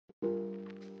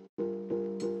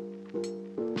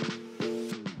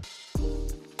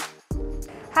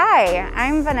Hi,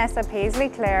 I'm Vanessa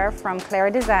Clare from Clare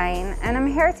Design, and I'm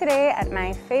here today at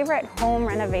my favorite home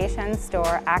renovation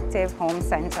store, Active Home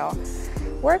Central.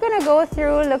 We're going to go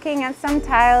through looking at some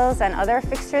tiles and other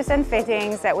fixtures and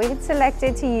fittings that we had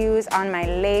selected to use on my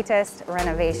latest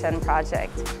renovation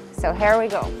project. So here we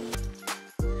go.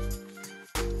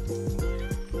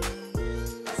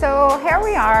 So here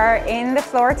we are in the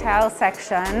floor tile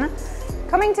section,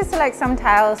 coming to select some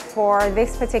tiles for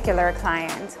this particular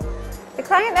client. The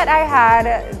client that I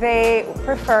had, they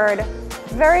preferred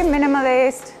very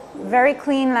minimalist, very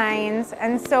clean lines,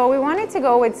 and so we wanted to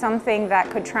go with something that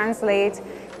could translate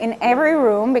in every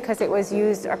room because it was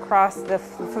used across the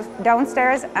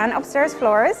downstairs and upstairs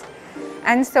floors.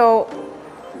 And so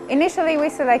initially we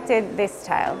selected this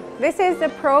tile. This is the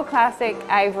Pro Classic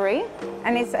Ivory,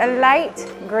 and it's a light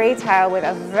gray tile with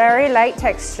a very light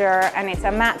texture, and it's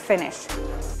a matte finish.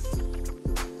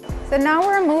 So now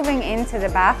we're moving into the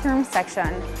bathroom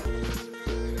section.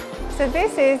 So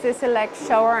this is the select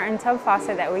shower and tub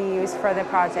faucet that we use for the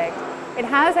project. It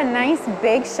has a nice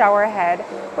big shower head,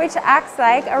 which acts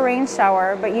like a rain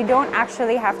shower, but you don't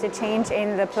actually have to change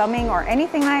in the plumbing or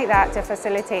anything like that to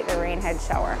facilitate the rain head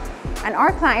shower. And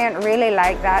our client really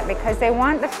liked that because they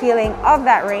want the feeling of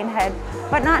that rain head,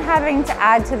 but not having to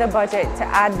add to the budget to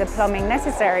add the plumbing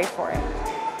necessary for it.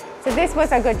 So this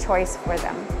was a good choice for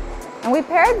them. And we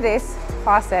paired this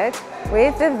faucet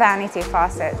with the vanity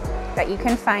faucet that you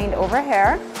can find over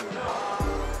here.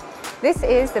 This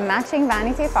is the matching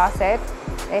vanity faucet.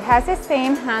 It has the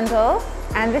same handle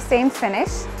and the same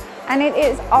finish, and it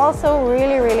is also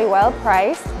really well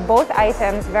priced. Both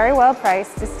items very well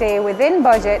priced to stay within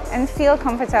budget and feel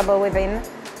comfortable within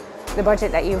the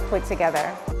budget that you've put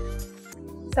together.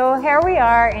 So here we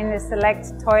are in the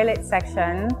select toilet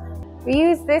section. We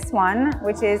use this one,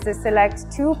 which is the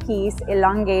select two-piece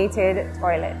elongated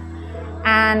toilet.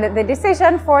 And the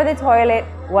decision for the toilet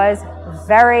was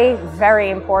very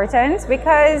important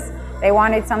because they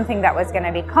wanted something that was going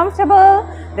to be comfortable.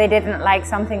 They didn't like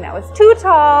something that was too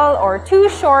tall or too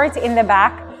short in the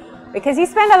back, because you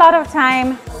spend a lot of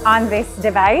time on this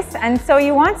device, and so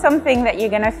you want something that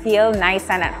you're going to feel nice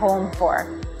and at home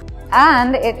for.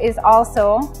 And it is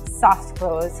also soft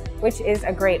close, which is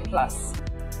a great plus.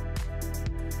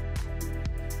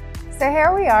 So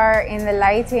here we are in the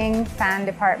lighting fan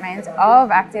department of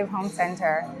Active Home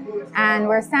Center, and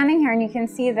we're standing here and you can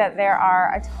see that there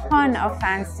are a ton of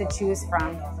fans to choose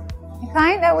from. The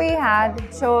client that we had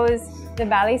chose the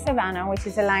Valley Savannah, which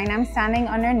is the line I'm standing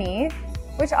underneath,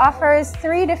 which offers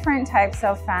 3 different types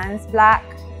of fans: black,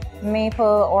 maple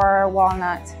or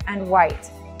walnut, and white.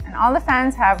 And all the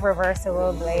fans have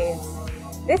reversible blades.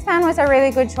 This fan was a really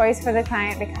good choice for the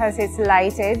client because it's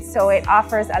lighted, so it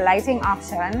offers a lighting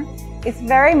option. It's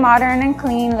very modern and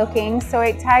clean looking, so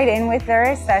it tied in with their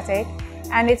aesthetic,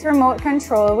 and it's remote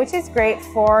control, which is great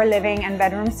for living and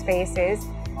bedroom spaces.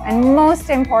 And most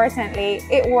importantly,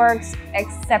 it works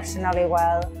exceptionally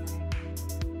well.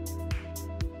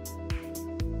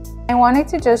 I wanted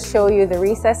to just show you the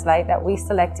recessed light that we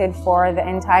selected for the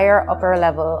entire upper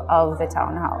level of the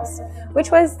townhouse,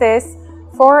 which was this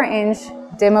 4-inch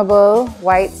dimmable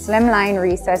white slimline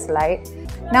recessed light.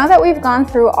 Now that we've gone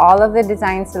through all of the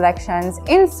design selections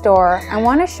in store, I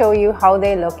want to show you how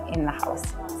they look in the house.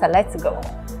 So let's go.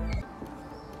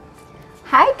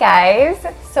 Hi guys,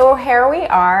 so here we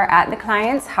are at the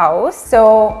client's house.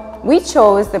 So we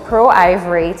chose the Pro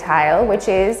Ivory tile, which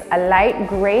is a light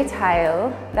gray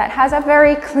tile that has a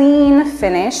very clean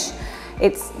finish.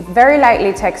 It's very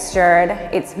lightly textured,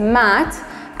 it's matte,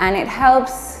 and it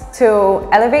helps to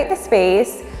elevate the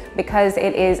space because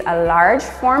it is a large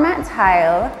format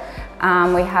tile.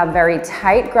 We have very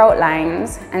tight grout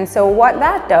lines, and so what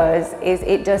that does is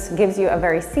it just gives you a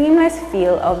very seamless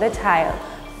feel of the tile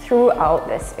throughout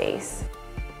the space.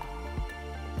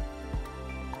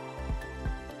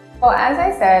 So as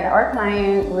I said, our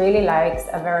client really likes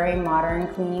a very modern,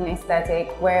 clean aesthetic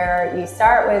where you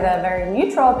start with a very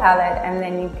neutral palette and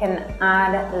then you can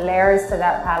add layers to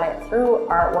that palette through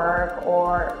artwork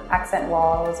or accent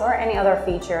walls or any other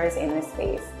features in the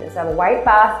space. There's a white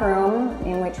bathroom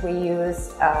in which we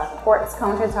used a quartz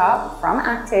countertop from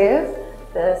Active,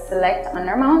 the select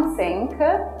undermount sink,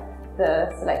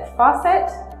 the select faucet.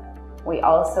 We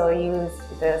also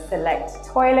used the select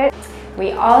toilet.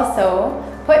 We also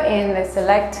put in the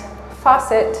select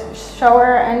faucet,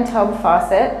 shower and tub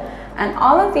faucet, and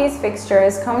all of these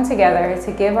fixtures come together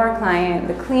to give our client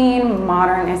the clean,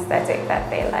 modern aesthetic that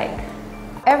they like.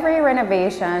 Every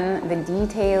renovation, the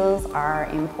details are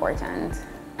important,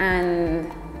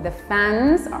 and the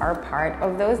fans are part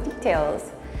of those details.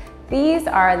 These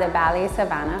are the Valley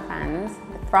Savannah fans.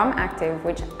 from Active,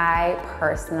 which I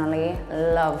personally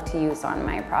love to use on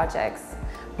my projects.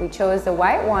 We chose the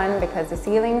white one because the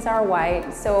ceilings are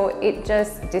white, so it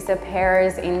just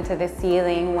disappears into the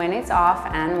ceiling when it's off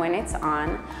and when it's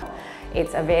on.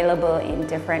 It's available in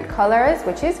different colors,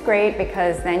 which is great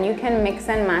because then you can mix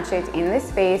and match it in the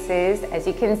spaces. As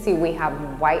you can see, we have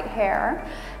white hair,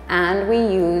 and we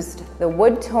used the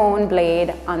wood tone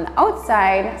blade on the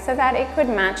outside so that it could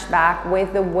match back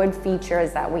with the wood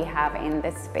features that we have in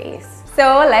this space.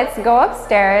 So let's go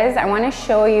upstairs. I want to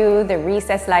show you the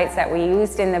recessed lights that we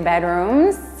used in the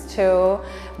bedrooms to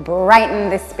brighten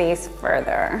the space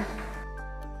further.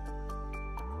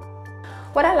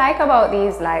 What I like about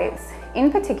these lights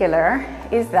in particular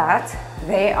is that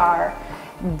they are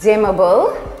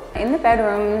dimmable. In the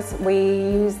bedrooms, we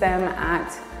use them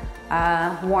at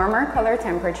a warmer color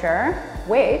temperature,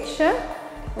 which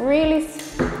really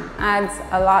adds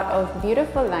a lot of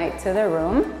beautiful light to the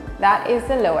room. That is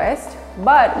the lowest,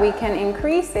 but we can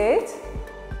increase it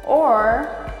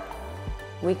or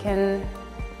we can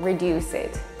reduce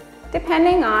it,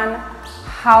 depending on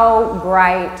how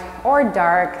bright or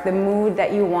dark the mood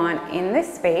that you want in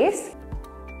this space.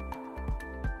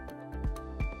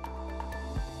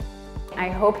 I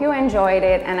hope you enjoyed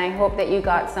it, and I hope that you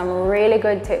got some really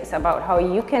good tips about how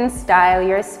you can style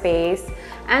your space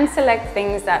and select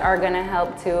things that are going to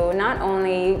help to not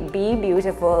only be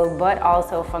beautiful but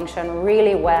also function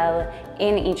really well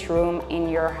in each room in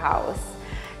your house.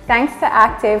 Thanks to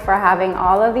Active for having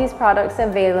all of these products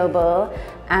available,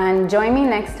 and join me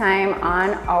next time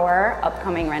on our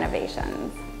upcoming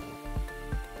renovations.